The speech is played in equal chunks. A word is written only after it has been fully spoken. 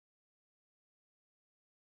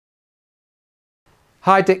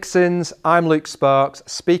Hi Dixons, I'm Luke Sparks,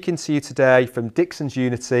 speaking to you today from Dixons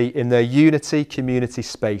Unity in their Unity community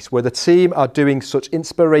space, where the team are doing such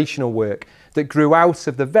inspirational work that grew out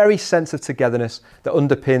of the very sense of togetherness that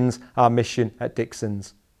underpins our mission at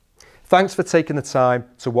Dixons. Thanks for taking the time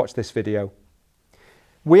to watch this video.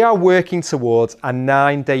 We are working towards a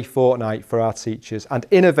 9-day fortnight for our teachers and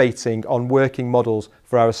innovating on working models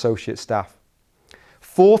for our associate staff.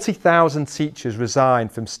 40,000 teachers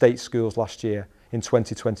resigned from state schools last year in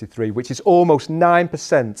 2023, which is almost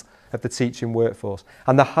 9% of the teaching workforce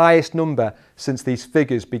and the highest number since these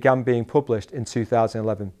figures began being published in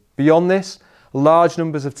 2011. Beyond this, large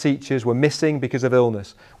numbers of teachers were missing because of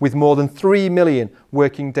illness, with more than 3 million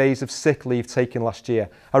working days of sick leave taken last year,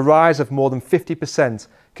 a rise of more than 50%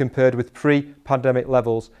 compared with pre-pandemic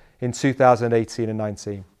levels in 2018 and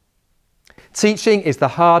 19. Teaching is the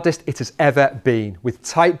hardest it has ever been, with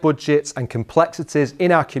tight budgets and complexities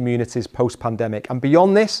in our communities post-pandemic. And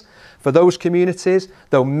beyond this, for those communities,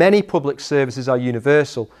 though many public services are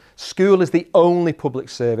universal, school is the only public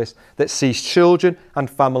service that sees children and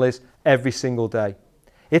families every single day.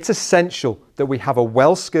 It's essential that we have a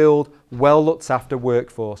well-skilled, well-looked-after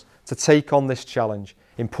workforce to take on this challenge,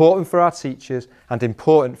 important for our teachers and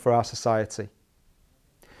important for our society.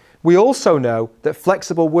 We also know that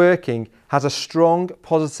flexible working has a strong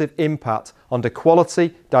positive impact on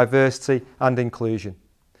equality, diversity and inclusion.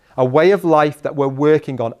 A way of life that we're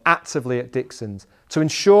working on actively at Dixons to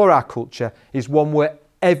ensure our culture is one where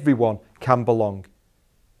everyone can belong.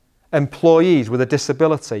 Employees with a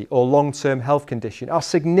disability or long-term health condition are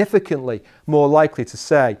significantly more likely to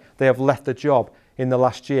say they have left the job in the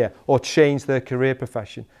last year or changed their career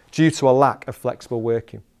profession due to a lack of flexible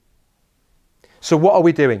working. So what are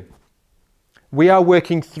we doing? We are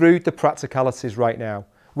working through the practicalities right now.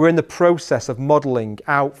 We're in the process of modelling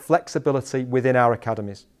out flexibility within our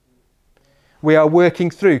academies. We are working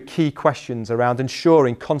through key questions around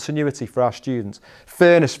ensuring continuity for our students,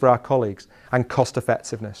 fairness for our colleagues, and cost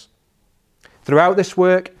effectiveness. Throughout this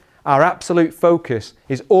work, our absolute focus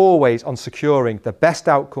is always on securing the best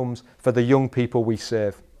outcomes for the young people we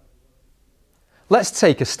serve. Let's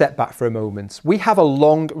take a step back for a moment. We have a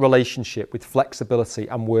long relationship with flexibility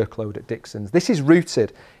and workload at Dixons. This is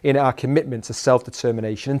rooted in our commitment to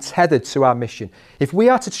self-determination and tethered to our mission. If we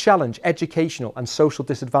are to challenge educational and social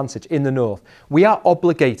disadvantage in the North, we are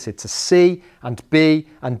obligated to see and be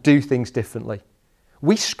and do things differently.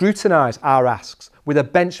 We scrutinise our asks with a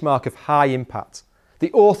benchmark of high impact.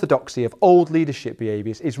 The orthodoxy of old leadership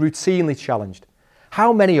behaviours is routinely challenged.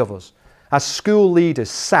 How many of us, as school leaders,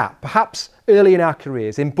 sat, perhaps early in our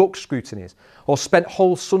careers, in book scrutinies, or spent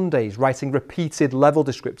whole Sundays writing repeated level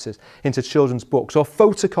descriptors into children's books, or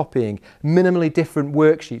photocopying minimally different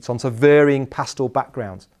worksheets onto varying pastel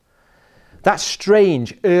backgrounds? That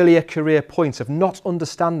strange earlier career point of not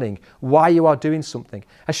understanding why you are doing something,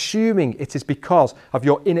 assuming it is because of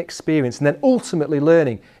your inexperience, and then ultimately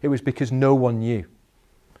learning it was because no one knew.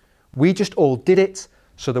 We just all did it,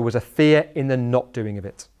 so there was a fear in the not doing of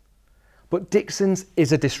it. But Dixons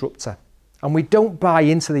is a disruptor, and we don't buy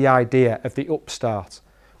into the idea of the upstart.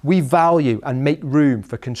 We value and make room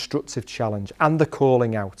for constructive challenge and the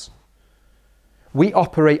calling out. We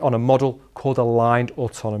operate on a model called aligned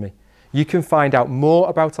autonomy. You can find out more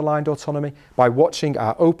about aligned autonomy by watching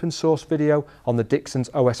our open source video on the Dixons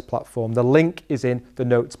OS platform. The link is in the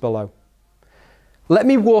notes below. Let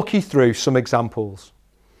me walk you through some examples.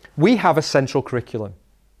 We have a central curriculum.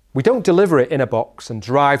 We don't deliver it in a box and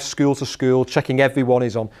drive school to school, checking everyone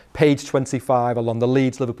is on page 25 along the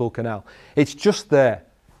Leeds-Liverpool Canal. It's just there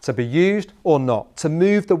to be used or not, to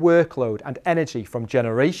move the workload and energy from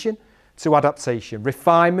generation to adaptation,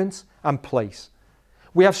 refinement and place.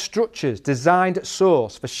 We have structures designed at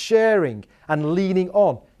source for sharing and leaning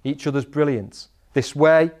on each other's brilliance. This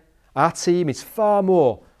way, our team is far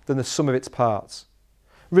more than the sum of its parts.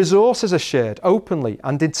 Resources are shared openly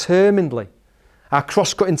and determinedly. Our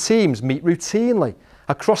cross-cutting teams meet routinely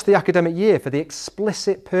across the academic year for the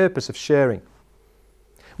explicit purpose of sharing.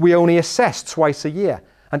 We only assess twice a year,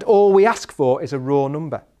 and all we ask for is a raw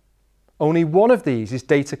number. Only one of these is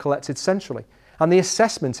data collected centrally, and the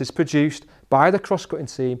assessment is produced by the cross-cutting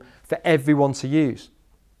team for everyone to use.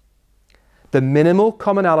 The minimal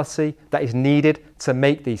commonality that is needed to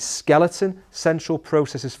make these skeleton central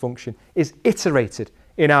processes function is iterated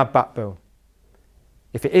in our backbone.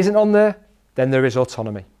 If it isn't on there, then there is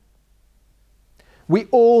autonomy. We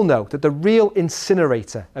all know that the real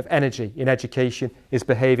incinerator of energy in education is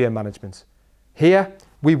behaviour management. Here,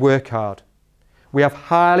 we work hard. We have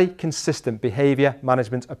highly consistent behaviour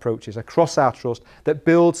management approaches across our trust that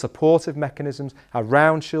build supportive mechanisms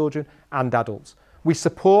around children and adults, We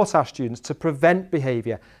support our students to prevent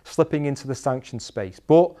behaviour slipping into the sanctioned space,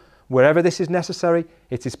 but wherever this is necessary,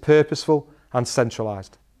 it is purposeful and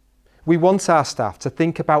centralised. We want our staff to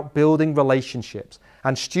think about building relationships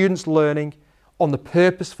and students learning on the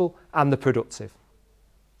purposeful and the productive.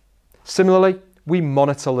 Similarly, we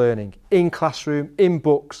monitor learning in classroom, in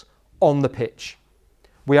books, on the pitch.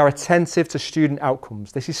 We are attentive to student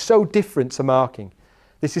outcomes. This is so different to marking.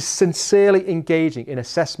 This is sincerely engaging in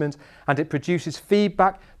assessment, and it produces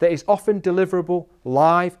feedback that is often deliverable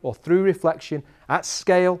live or through reflection, at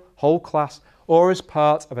scale, whole class, or as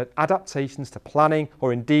part of adaptations to planning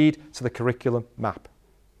or indeed to the curriculum map.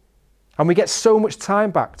 And we get so much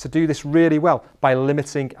time back to do this really well by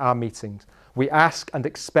limiting our meetings. We ask and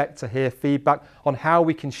expect to hear feedback on how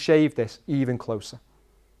we can shave this even closer.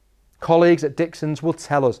 Colleagues at Dixons will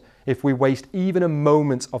tell us if we waste even a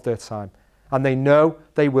moment of their time, and they know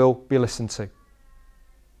they will be listened to.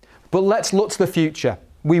 But let's look to the future.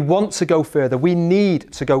 We want to go further. We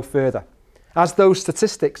need to go further. As those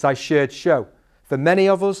statistics I shared show, for many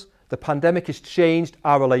of us, the pandemic has changed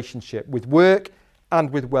our relationship with work and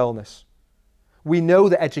with wellness. We know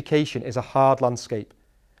that education is a hard landscape,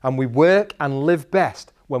 and we work and live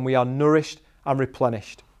best when we are nourished and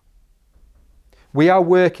replenished. We are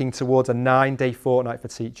working towards a 9-day fortnight for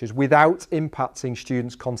teachers without impacting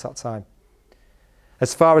students' contact time.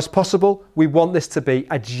 As far as possible, we want this to be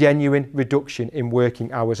a genuine reduction in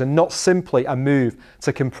working hours and not simply a move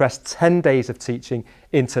to compress 10 days of teaching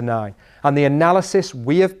into 9. And the analysis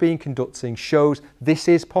we have been conducting shows this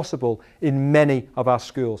is possible in many of our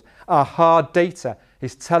schools. Our hard data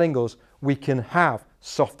is telling us we can have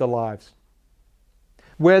softer lives.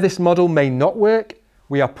 Where this model may not work,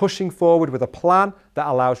 we are pushing forward with a plan that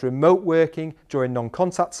allows remote working during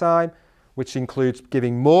non-contact time, which includes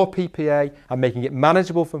giving more PPA and making it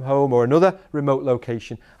manageable from home or another remote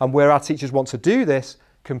location. And where our teachers want to do this,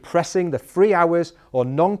 compressing the free hours or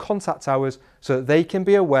non-contact hours so that they can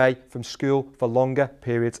be away from school for longer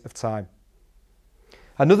periods of time.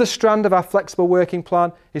 Another strand of our flexible working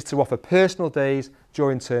plan is to offer personal days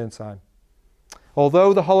during term time.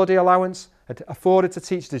 Although the holiday allowance afforded to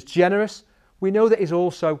teachers is generous, we know that it is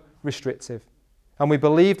also restrictive. And we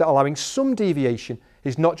believe that allowing some deviation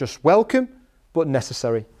is not just welcome, but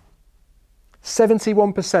necessary.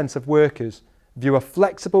 71% of workers view a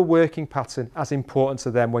flexible working pattern as important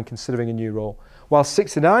to them when considering a new role, while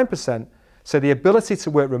 69% say the ability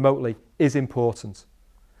to work remotely is important.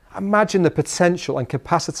 Imagine the potential and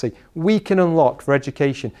capacity we can unlock for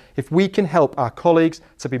education if we can help our colleagues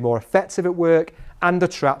to be more effective at work and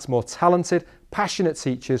attract more talented, passionate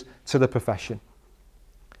teachers to the profession.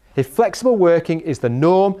 If flexible working is the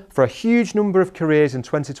norm for a huge number of careers in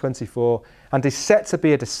 2024 and is set to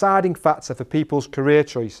be a deciding factor for people's career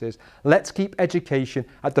choices, let's keep education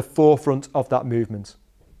at the forefront of that movement.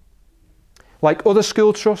 Like other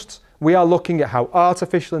school trusts, we are looking at how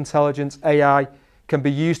artificial intelligence, AI, can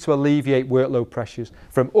be used to alleviate workload pressures,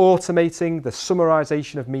 from automating the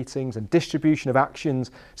summarisation of meetings and distribution of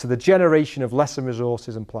actions to the generation of lesson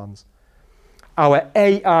resources and plans. Our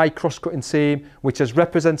AI cross-cutting team, which has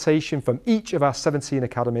representation from each of our 17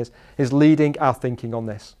 academies, is leading our thinking on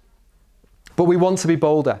this. But we want to be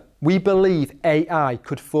bolder. We believe AI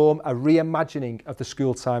could form a reimagining of the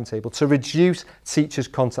school timetable to reduce teachers'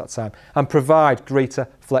 contact time and provide greater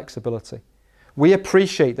flexibility. We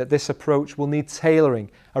appreciate that this approach will need tailoring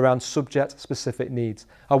around subject-specific needs.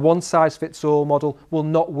 A one-size-fits-all model will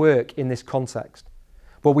not work in this context.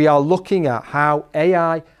 But we are looking at how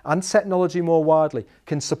AI and technology more widely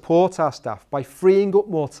can support our staff by freeing up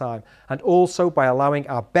more time and also by allowing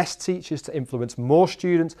our best teachers to influence more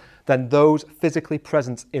students than those physically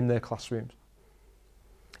present in their classrooms.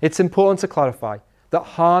 It's important to clarify that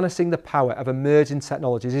harnessing the power of emerging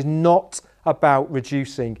technologies is not about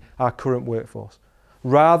reducing our current workforce.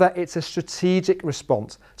 Rather, it's a strategic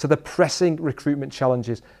response to the pressing recruitment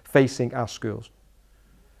challenges facing our schools.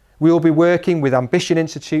 We will be working with Ambition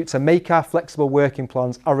Institute to make our flexible working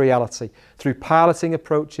plans a reality through piloting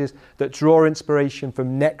approaches that draw inspiration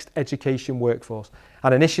from Next Education Workforce,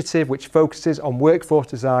 an initiative which focuses on workforce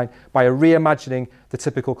design by reimagining the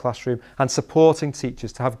typical classroom and supporting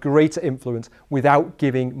teachers to have greater influence without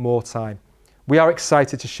giving more time. We are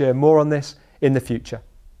excited to share more on this in the future.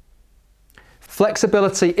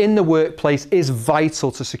 Flexibility in the workplace is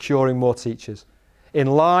vital to securing more teachers. In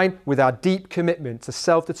line with our deep commitment to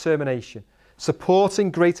self-determination, supporting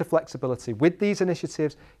greater flexibility with these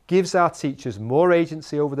initiatives gives our teachers more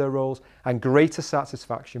agency over their roles and greater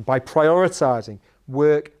satisfaction by prioritising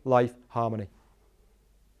work-life harmony.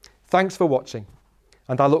 Thanks for watching.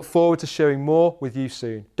 And I look forward to sharing more with you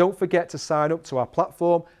soon. Don't forget to sign up to our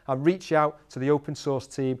platform and reach out to the open source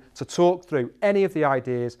team to talk through any of the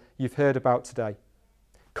ideas you've heard about today.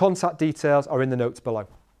 Contact details are in the notes below.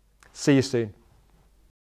 See you soon.